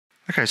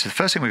Okay, so the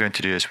first thing we're going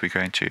to do is we're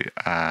going to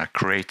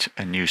create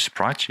a new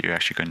sprite. You're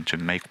actually going to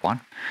make one.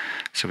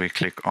 So we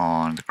click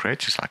on the create,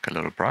 just like a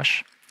little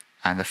brush.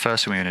 And the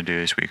first thing we're going to do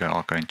is we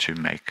are going to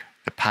make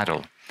the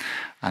paddle.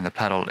 And the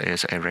paddle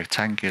is a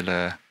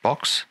rectangular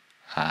box.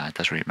 It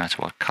doesn't really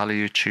matter what color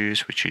you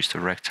choose. We choose the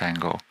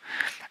rectangle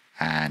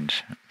and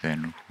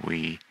then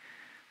we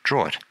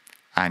draw it.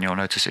 And you'll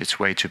notice it's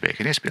way too big.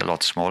 It needs to be a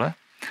lot smaller.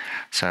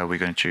 So we're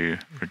going to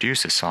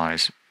reduce the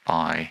size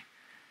by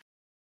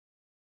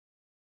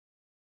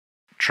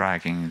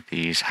dragging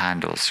these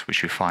handles,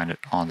 which you find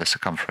on the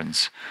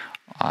circumference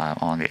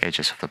on the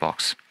edges of the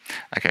box.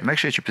 Okay, make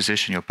sure that you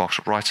position your box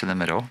right in the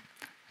middle.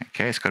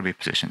 Okay, it's got to be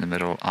positioned in the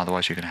middle,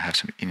 otherwise you're going to have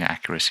some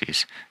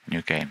inaccuracies in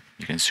your game.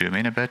 You can zoom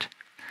in a bit,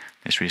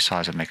 let's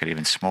resize and make it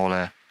even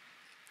smaller,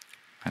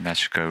 and that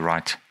should go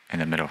right in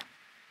the middle.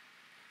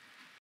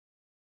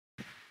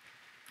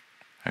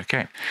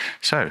 Okay,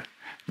 so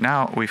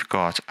now we've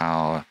got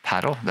our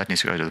paddle. That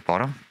needs to go to the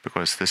bottom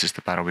because this is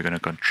the paddle we're going to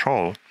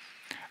control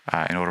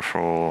in order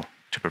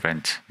to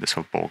prevent this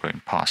whole ball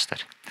going past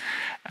it.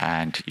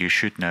 And you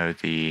should know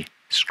the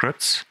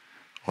scripts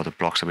or the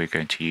blocks that we're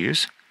going to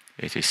use.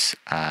 It is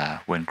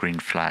when green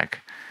flag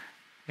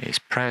is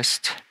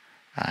pressed,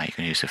 you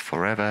can use it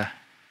forever,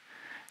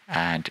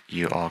 and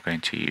you are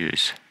going to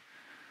use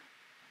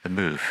the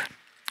move.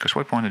 Because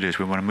what we want to do is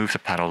we want to move the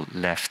paddle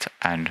left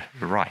and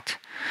right.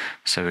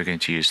 So we're going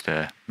to use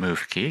the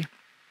move key.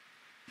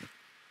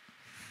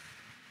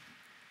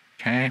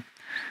 Okay.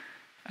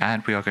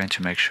 And we are going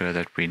to make sure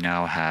that we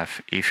now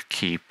have if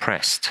key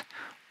pressed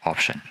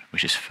option,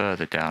 which is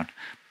further down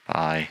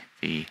by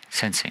the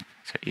sensing.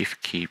 So if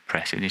key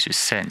pressed, it needs to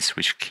sense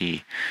which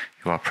key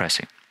you are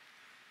pressing.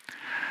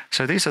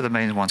 So these are the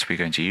main ones we're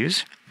going to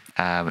use.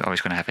 We're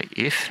always going to have an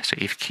if. So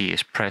if key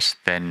is pressed,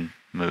 then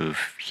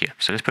move here.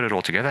 So let's put it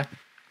all together.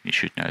 You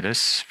should know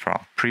this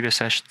from previous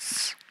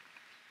sessions.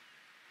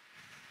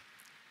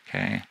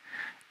 Okay,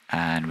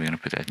 and we're going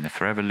to put that in the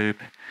forever loop.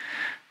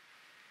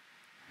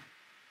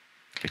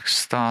 Click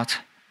start,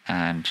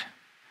 and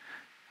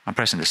I'm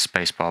pressing the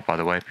spacebar, by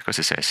the way, because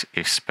it says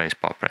if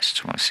spacebar pressed.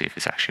 So I want to see if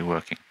it's actually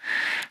working.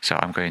 So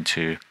I'm going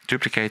to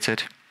duplicate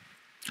it,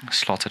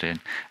 slot it in,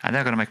 and then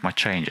I'm going to make my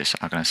changes.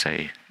 I'm going to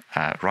say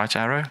right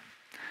arrow,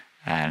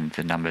 and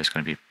the number is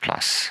going to be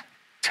 +10,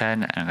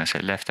 and I'm going to say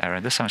left arrow,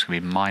 and this time it's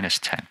going to be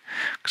 -10,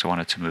 because I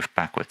want it to move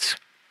backwards.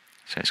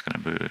 So it's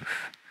going to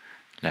move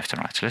left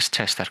and right. So let's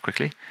test that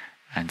quickly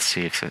and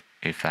see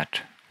if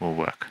that will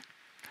work.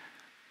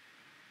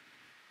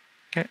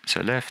 Okay,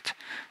 so left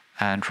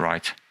and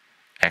right,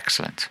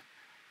 excellent.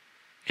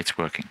 It's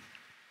working.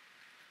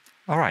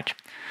 All right,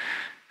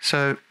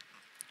 so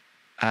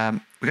we're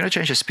going to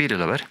change the speed a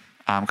little bit.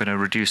 I'm going to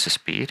reduce the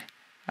speed,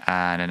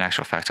 and in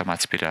actual fact, I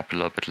might speed it up a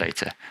little bit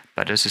later.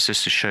 But this is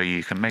just to show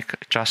you can make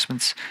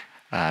adjustments,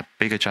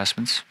 big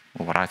adjustments,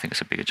 or what I think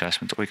is a big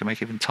adjustment, or you can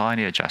make even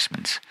tiny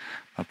adjustments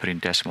by putting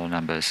decimal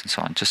numbers and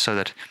so on, just so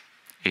that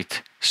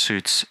it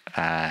suits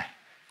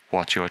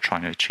what you're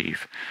trying to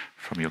achieve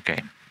from your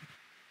game.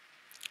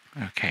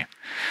 Okay,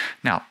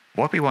 now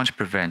what we want to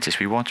prevent is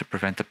we want to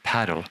prevent the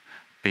paddle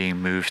being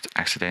moved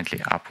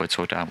accidentally upwards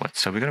or downwards.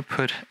 So we're going to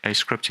put a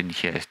script in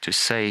here to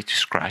say to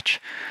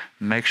Scratch,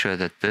 make sure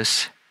that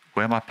this,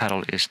 where my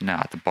paddle is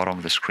now at the bottom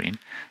of the screen,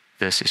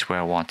 this is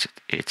where I want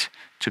it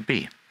to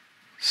be.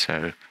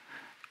 So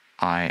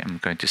I am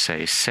going to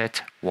say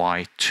set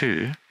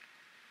Y2,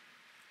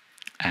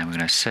 and we're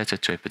going to set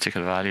it to a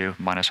particular value,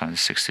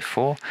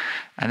 -164,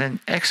 and then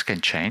X can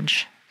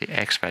change. The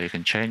X value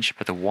can change,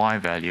 but the Y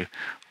value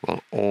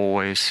will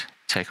always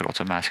take it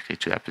automatically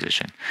to that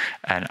position.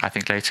 And I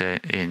think later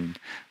in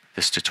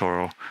this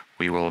tutorial,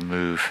 we will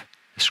move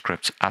the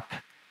script up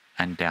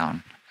and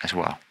down as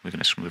well. We're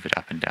going to move it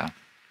up and down.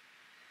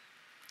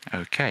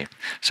 Okay,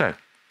 so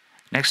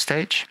next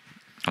stage,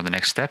 or the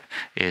next step,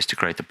 is to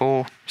create the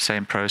ball.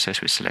 Same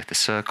process, we select the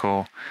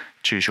circle,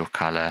 choose your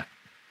color,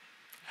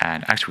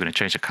 and actually we're going to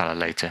change the color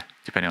later,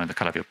 depending on the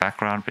color of your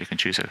background, but you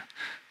can choose a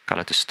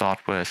color to start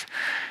with,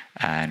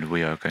 and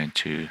we are going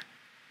to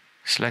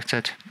select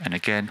it. And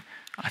again,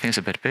 I think it's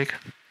a bit big,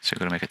 so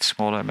we're going to make it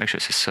smaller, make sure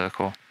it's a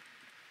circle,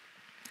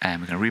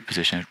 and we're going to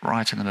reposition it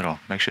right in the middle.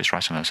 Make sure it's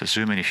right in the middle. So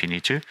zoom in if you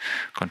need to,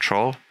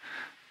 Control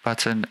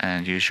button,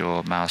 and use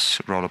your mouse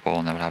rollerball,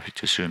 and that will help you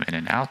to zoom in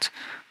and out,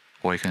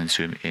 or you can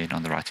zoom in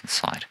on the right hand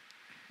side.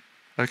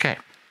 Okay,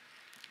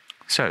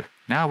 so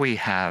now we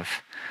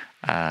have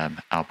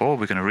our ball.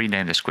 We're going to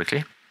rename this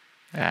quickly,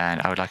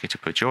 and I would like you to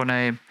put your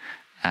name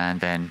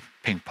and then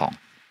ping pong.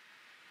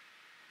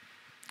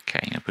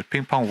 Okay, you put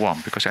ping pong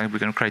 1 because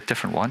we're going to create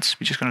different ones.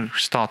 We're just going to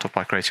start off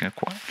by creating a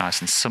quite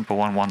nice and simple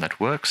one that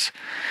works.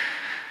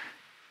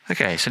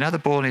 Okay, so now the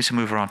ball needs to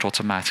move around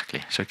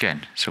automatically. So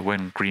again, so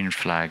when green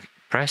flag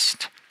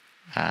pressed,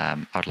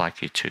 I'd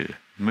like you to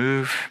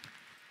move,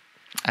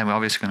 and we're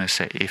obviously going to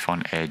say if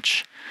on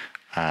edge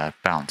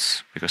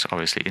bounce, because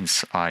obviously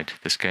inside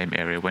this game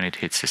area, when it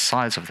hits the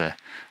sides of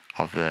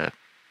the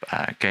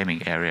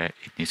gaming area,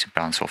 it needs to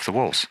bounce off the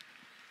walls.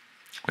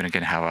 We're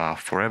going to have our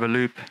forever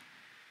loop,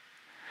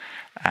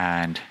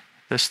 and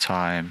this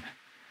time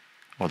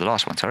or the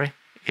last one, sorry,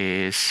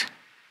 is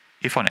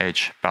if on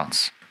edge,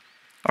 bounce.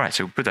 All right,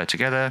 so we'll put that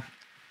together.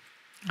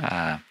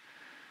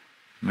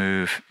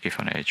 Move, if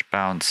on edge,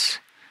 bounce,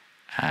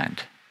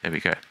 and there we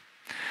go.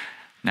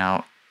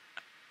 Now,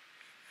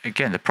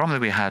 again, the problem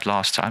that we had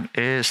last time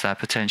is that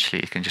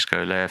potentially it can just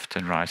go left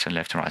and right and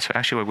left and right. So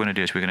actually what we're going to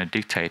do is we're going to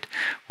dictate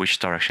which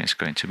direction it's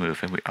going to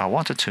move. And I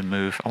want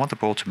the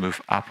ball to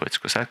move upwards,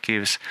 because that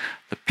gives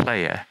the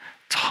player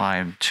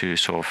time to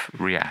sort of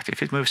react.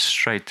 If it moves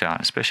straight down,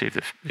 especially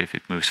if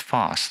it moves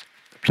fast,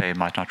 the player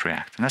might not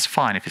react. And that's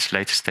fine if it's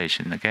later stage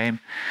in the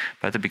game,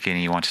 but at the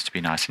beginning you want it to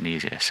be nice and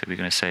easier. So we're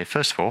going to say,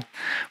 first of all,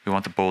 we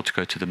want the ball to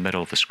go to the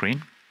middle of the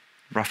screen,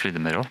 roughly the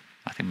middle.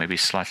 I think maybe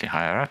slightly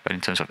higher up, but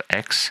in terms of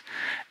x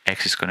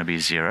is going to be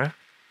 0.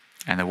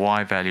 And the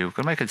y value, we're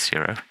going to make it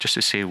 0, just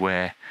to see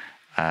where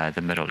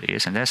the middle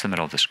is. And there's the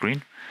middle of the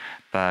screen,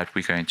 but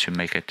we're going to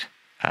make it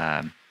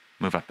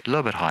move up a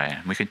little bit higher.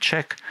 And we can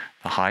check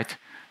the height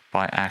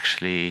by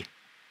actually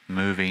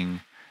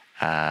moving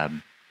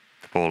the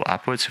ball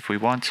upwards if we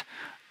want.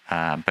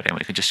 But anyway,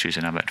 we can just choose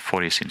a number, and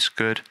 40 seems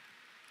good.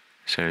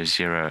 So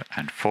 0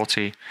 and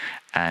 40.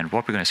 And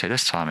what we're going to say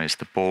this time is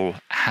the ball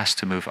has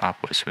to move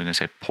upwards. So we're going to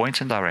say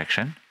point and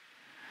direction.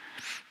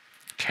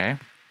 Okay.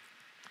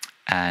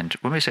 And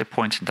when we say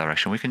point and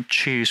direction, we can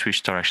choose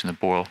which direction the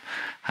ball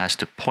has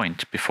to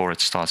point before it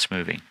starts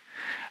moving.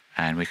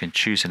 And we can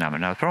choose a number.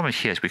 Now the problem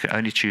here is we can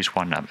only choose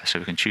one number. So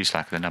we can choose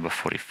like the number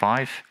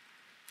 45.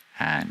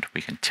 And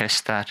we can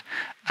test that.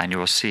 And you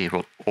will see it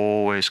will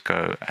always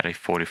go at a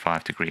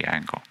 45-degree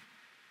angle.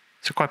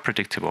 So quite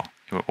predictable.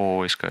 It will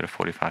always go to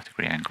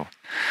 45-degree angle.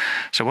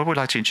 So what we'd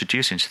like to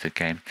introduce into the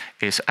game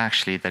is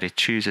actually that it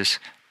chooses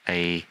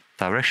a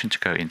direction to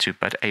go into,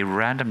 but a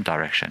random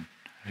direction.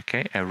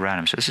 Okay, a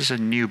random. So this is a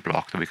new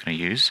block that we're going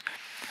to use.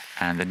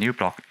 And the new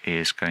block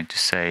is going to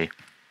say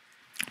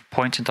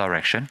point and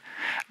direction.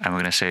 And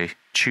we're going to say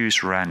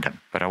choose random.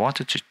 But I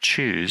wanted to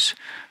choose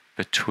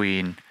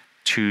between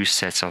two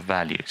sets of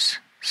values.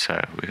 So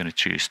we're going to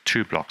choose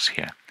two blocks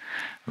here.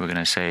 We're going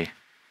to say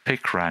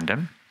pick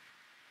random.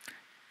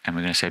 And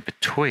we're going to say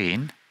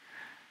between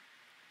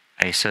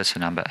a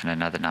certain number and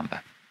another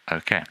number.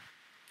 Okay.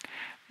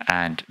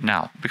 And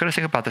now, we've got to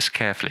think about this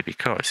carefully,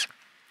 because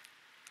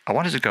I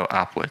wanted to go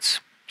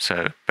upwards.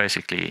 So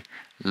basically,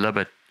 a little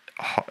bit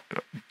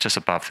just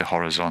above the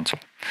horizontal.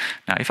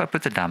 Now, if I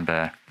put the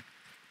number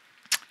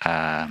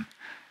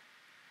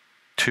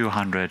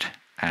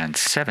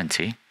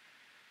 270,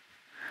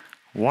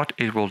 what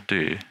it will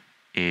do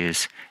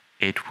is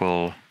it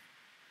will...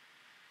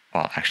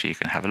 Well, actually, you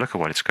can have a look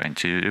at what it's going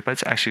to do, but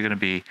it's actually going to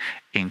be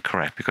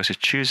incorrect, because it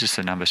chooses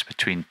the numbers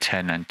between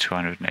 10 and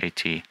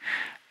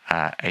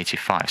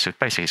 285. So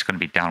basically, it's going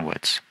to be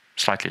downwards,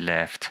 slightly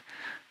left,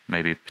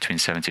 maybe between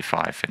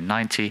 75 and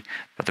 90,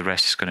 but the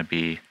rest is going to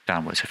be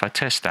downwards. If I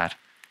test that,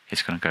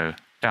 it's going to go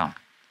down.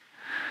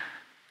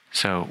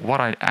 So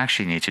what I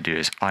actually need to do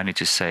is I need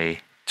to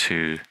say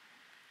to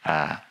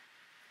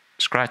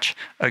Scratch,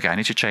 okay, I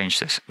need to change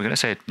this. We're going to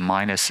say it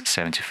minus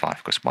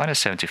 75, because minus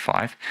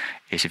 75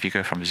 is if you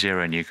go from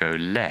 0 and you go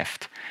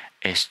left,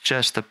 it's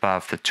just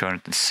above the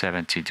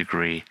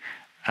 270-degree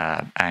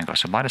angle.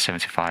 So minus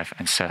 75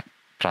 and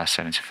plus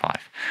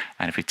 75.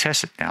 And if we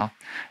test it now,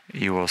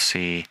 you will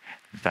see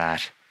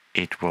that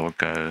it will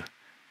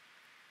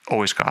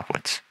always go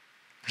upwards.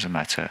 Doesn't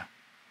matter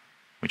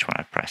which one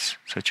I press.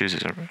 So it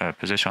chooses a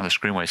position on the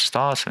screen where it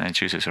starts, and then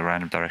chooses a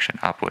random direction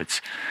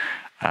upwards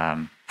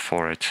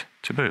for it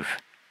to move.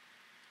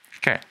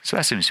 Okay, so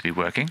that seems to be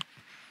working.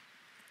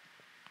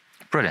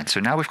 Brilliant. So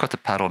now we've got the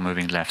paddle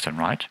moving left and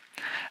right,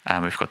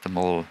 and we've got the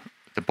ball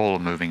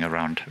moving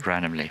around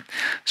randomly.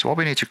 So what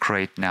we need to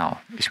create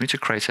now is we need to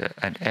create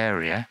an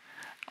area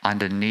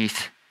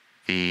underneath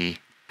the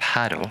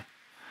paddle,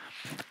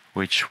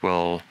 which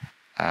will